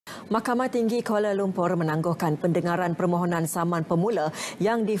Mahkamah Tinggi Kuala Lumpur menangguhkan pendengaran permohonan saman pemula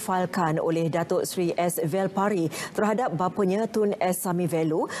yang difailkan oleh Datuk Seri S. Velpari terhadap bapanya Tun S. Samy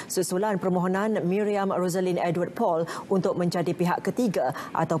Vellu susulan permohonan Meeriam Rosaline Edward Paul untuk menjadi pihak ketiga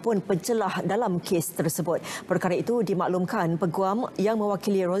ataupun pencelah dalam kes tersebut. Perkara itu dimaklumkan peguam yang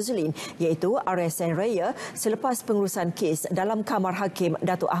mewakili Rosaline iaitu RSN Raya selepas pengurusan kes dalam Kamar Hakim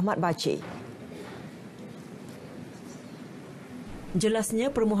Datuk Ahmad Bacir. Jelasnya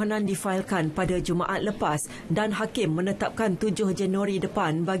permohonan difailkan pada Jumaat lepas dan Hakim menetapkan 7 Januari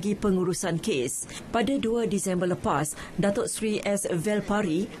depan bagi pengurusan kes. Pada 2 Disember lepas, Datuk Seri S.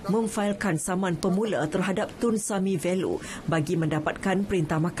 Velpari memfailkan saman pemula terhadap Tun Samy Vellu bagi mendapatkan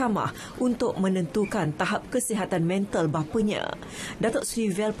perintah mahkamah untuk menentukan tahap kesihatan mental bapanya. Datuk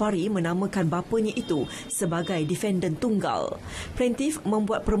Seri Velpari menamakan bapanya itu sebagai defendant tunggal. Plaintiff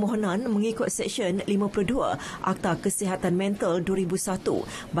membuat permohonan mengikut Seksyen 52 Akta Kesihatan Mental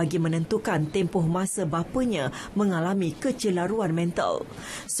 2001 bagi menentukan tempoh masa bapanya mengalami kecelaruan mental.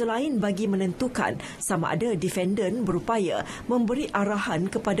 Selain bagi menentukan sama ada defendant berupaya memberi arahan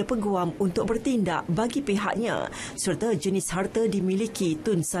kepada peguam untuk bertindak bagi pihaknya serta jenis harta dimiliki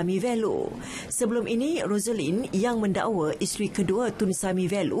Tun Samy Vellu. Sebelum ini, Rosaline yang mendakwa isteri kedua Tun Samy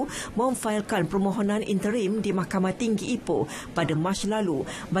Vellu memfailkan permohonan interim di Mahkamah Tinggi Ipoh pada Mac lalu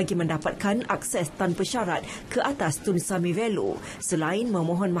bagi mendapatkan akses tanpa syarat ke atas Tun Samy Vellu, selain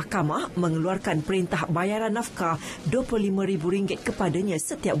memohon mahkamah mengeluarkan perintah bayaran nafkah RM25,000 kepadanya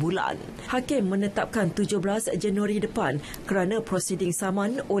setiap bulan. Hakim menetapkan 17 Januari depan kerana prosiding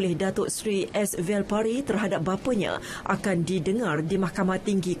saman oleh Datuk Seri S. Velpari terhadap bapanya akan didengar di Mahkamah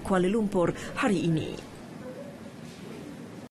Tinggi Kuala Lumpur hari ini.